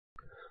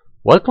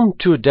Welcome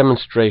to a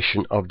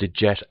demonstration of the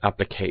J.E.T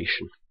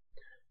application.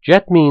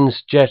 J.E.T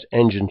means Jet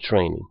Engine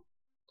Training.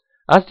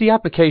 As the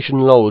application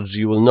loads,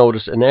 you will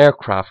notice an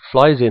aircraft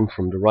flies in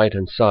from the right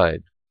hand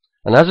side,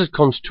 and as it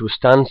comes to a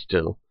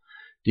standstill,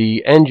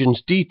 the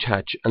engines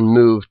detach and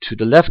move to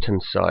the left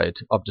hand side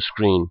of the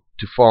screen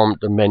to form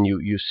the menu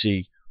you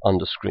see on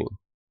the screen.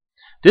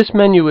 This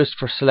menu is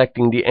for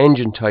selecting the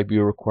engine type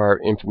you require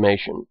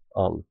information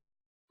on.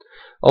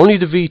 Only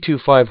the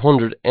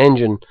V2500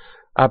 engine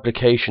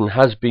application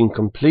has been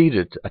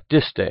completed at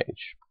this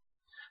stage.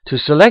 To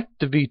select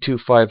the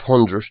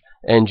V2500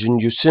 engine,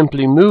 you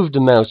simply move the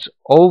mouse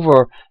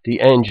over the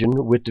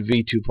engine with the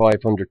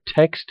V2500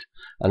 text,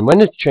 and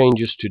when it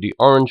changes to the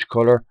orange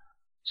color,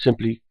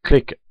 simply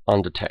click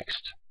on the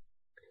text.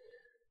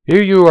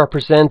 Here you are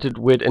presented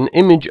with an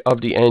image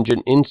of the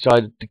engine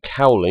inside the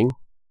cowling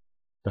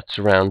that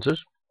surrounds it,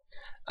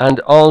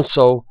 and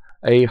also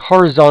a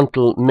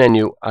horizontal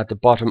menu at the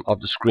bottom of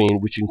the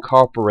screen which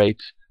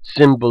incorporates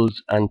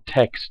symbols and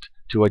text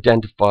to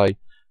identify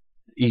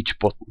each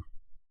button.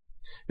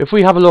 If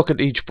we have a look at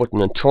each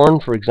button in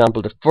turn, for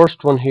example, the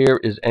first one here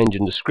is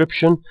engine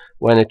description.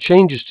 When it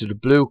changes to the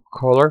blue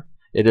color,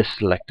 it is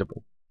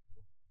selectable.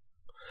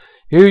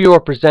 Here you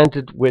are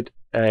presented with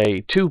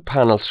a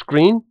two-panel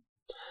screen,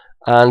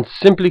 and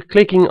simply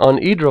clicking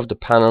on either of the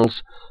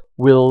panels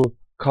will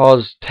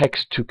cause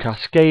text to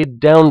cascade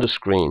down the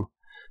screen.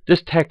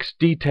 This text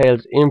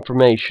details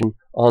information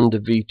on the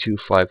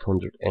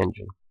V2500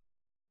 engine.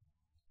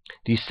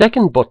 The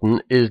second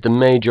button is the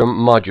Major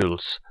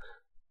Modules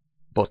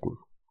button,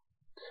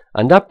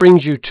 and that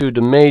brings you to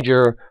the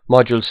Major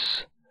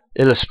Modules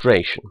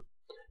illustration.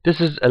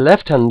 This is a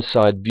left-hand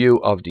side view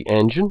of the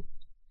engine,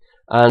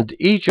 and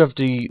each of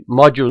the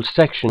module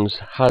sections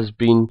has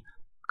been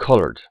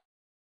colored.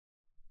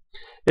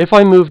 If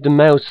I move the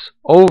mouse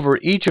over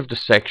each of the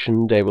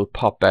sections, they will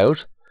pop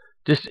out.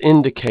 This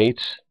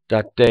indicates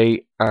that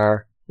they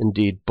are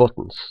indeed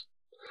buttons.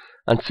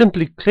 And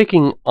simply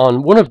clicking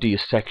on one of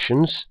these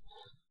sections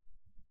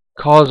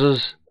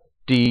causes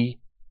the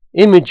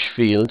image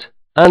field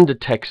and the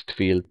text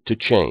field to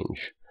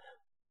change.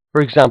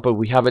 For example,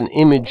 we have an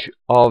image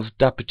of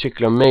that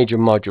particular major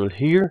module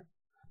here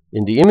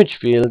in the image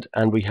field,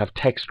 and we have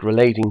text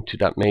relating to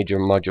that major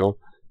module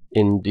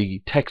in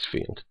the text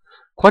field.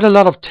 Quite a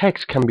lot of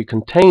text can be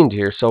contained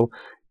here, so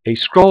a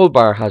scroll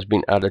bar has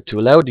been added to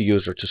allow the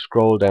user to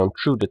scroll down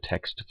through the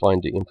text to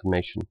find the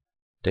information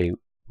they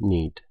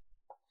need.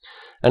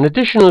 An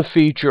additional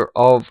feature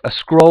of a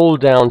scroll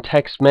down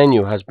text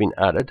menu has been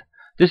added.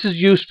 This is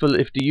useful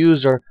if the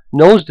user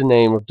knows the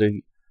name of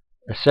the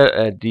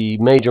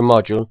major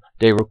module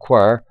they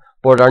require,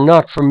 but are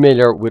not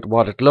familiar with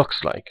what it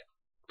looks like.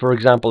 For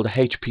example, the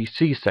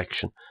HPC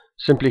section.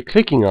 Simply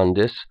clicking on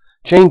this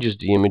changes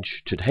the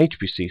image to the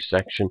HPC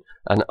section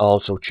and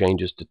also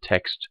changes the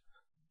text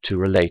to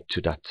relate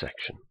to that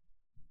section.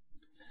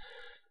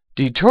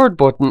 The third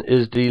button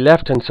is the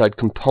left-hand side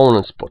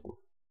components button.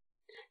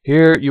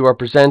 Here you are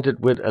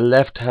presented with a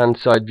left-hand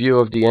side view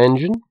of the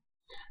engine,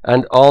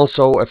 and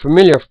also a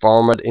familiar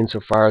format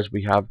insofar as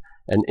we have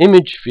an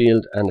image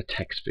field and a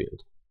text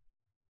field.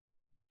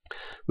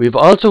 We've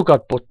also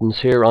got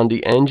buttons here on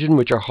the engine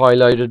which are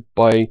highlighted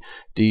by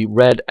the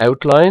red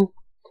outline,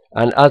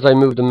 and as I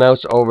move the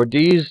mouse over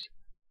these,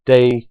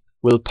 they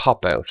will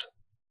pop out.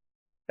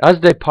 As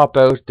they pop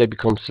out, they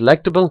become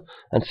selectable,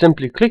 and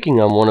simply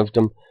clicking on one of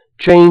them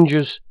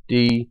changes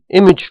the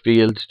image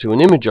field to an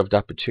image of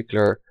that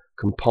particular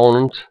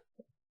component,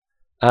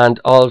 and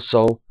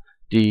also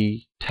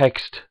the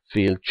text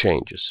field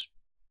changes.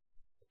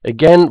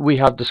 Again, we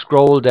have the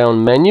scroll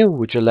down menu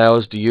which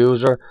allows the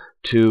user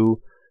to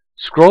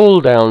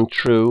scroll down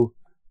through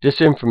this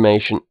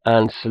information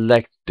and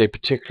select the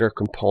particular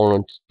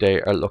component they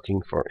are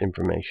looking for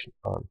information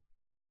on.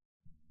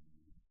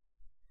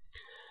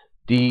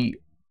 The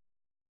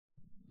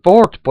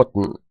fourth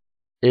button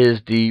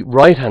is the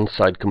right hand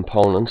side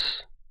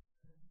components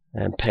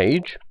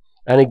page,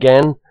 and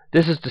again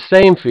this is the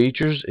same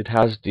features. It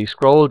has the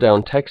scroll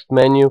down text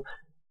menu,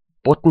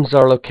 buttons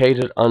are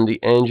located on the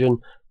engine,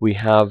 we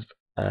have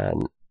a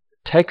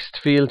text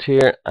field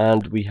here,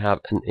 and we have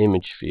an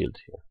image field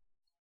here.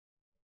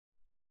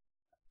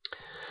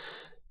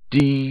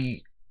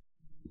 The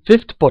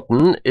fifth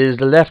button is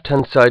the left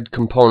hand side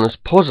components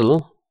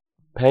puzzle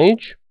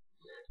page,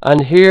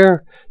 and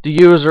here the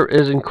user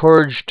is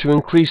encouraged to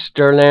increase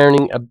their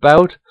learning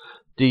about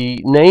the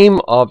name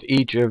of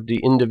each of the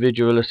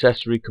individual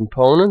accessory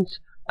components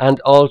and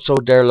also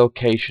their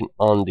location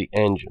on the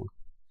engine.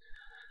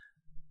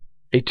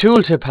 A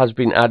tooltip has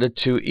been added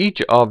to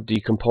each of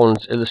the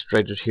components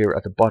illustrated here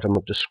at the bottom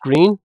of the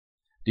screen.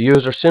 The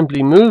user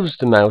simply moves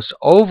the mouse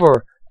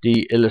over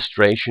the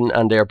illustration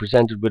and they are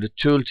presented with a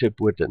tooltip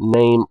with the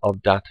name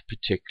of that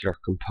particular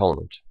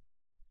component.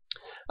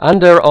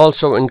 And they're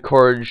also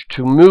encouraged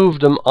to move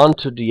them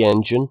onto the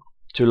engine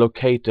to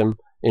locate them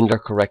in their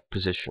correct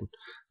position.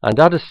 And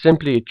that is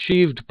simply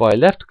achieved by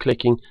left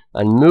clicking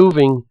and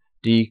moving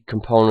the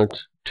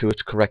component to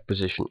its correct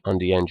position on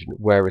the engine,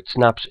 where it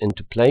snaps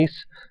into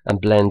place and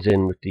blends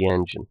in with the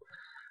engine.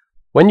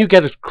 When you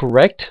get it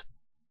correct,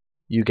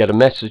 you get a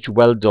message,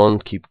 well done,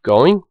 keep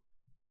going.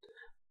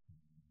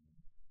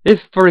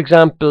 If, for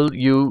example,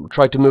 you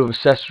try to move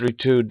accessory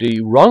to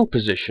the wrong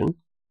position,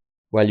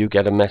 well, you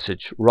get a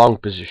message, wrong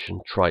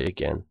position, try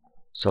again.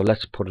 So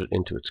let's put it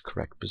into its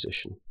correct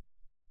position.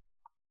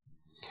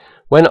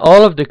 When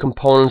all of the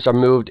components are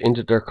moved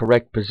into their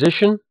correct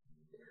position,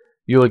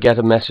 you will get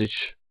a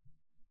message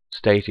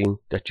stating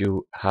that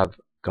you have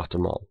got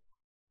them all.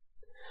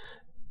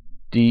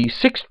 The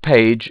sixth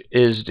page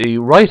is the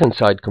right-hand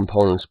side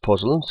components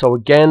puzzle. So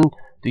again,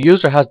 the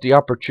user has the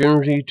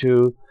opportunity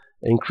to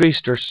increase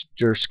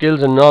their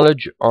skills and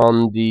knowledge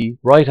on the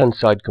right-hand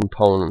side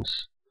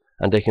components,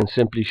 and they can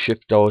simply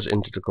shift those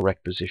into the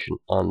correct position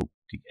on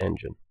the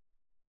engine.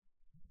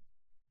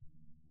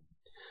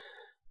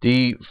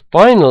 The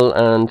final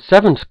and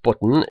seventh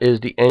button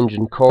is the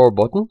engine core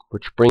button,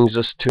 which brings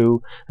us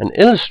to an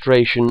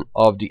illustration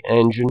of the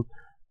engine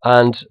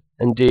and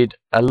indeed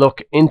a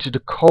look into the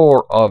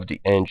core of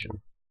the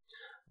engine.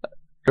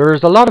 There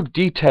is a lot of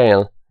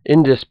detail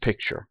in this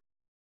picture,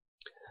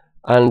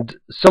 and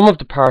some of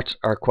the parts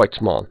are quite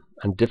small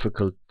and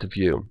difficult to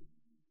view.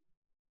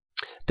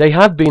 They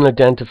have been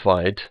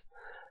identified,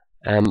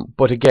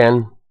 but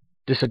again,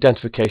 this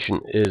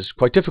identification is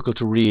quite difficult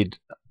to read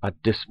at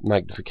this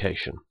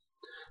magnification.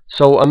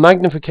 So a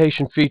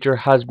magnification feature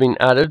has been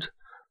added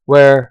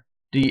where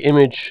the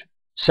image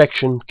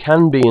section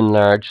can be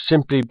enlarged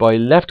simply by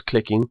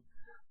left-clicking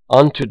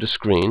onto the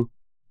screen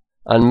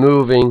and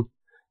moving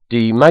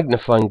the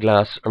magnifying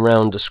glass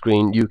around the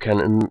screen. You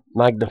can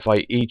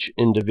magnify each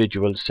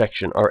individual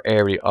section or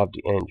area of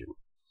the engine.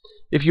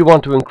 If you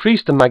want to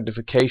increase the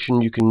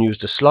magnification, you can use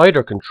the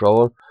slider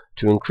control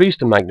to increase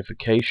the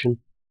magnification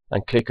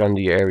and click on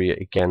the area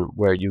again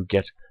where you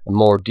get a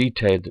more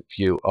detailed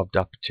view of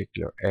that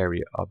particular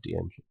area of the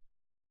engine.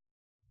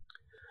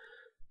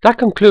 That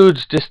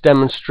concludes this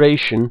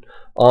demonstration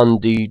on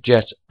the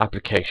J.E.T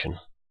application.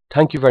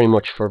 Thank you very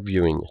much for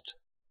viewing it.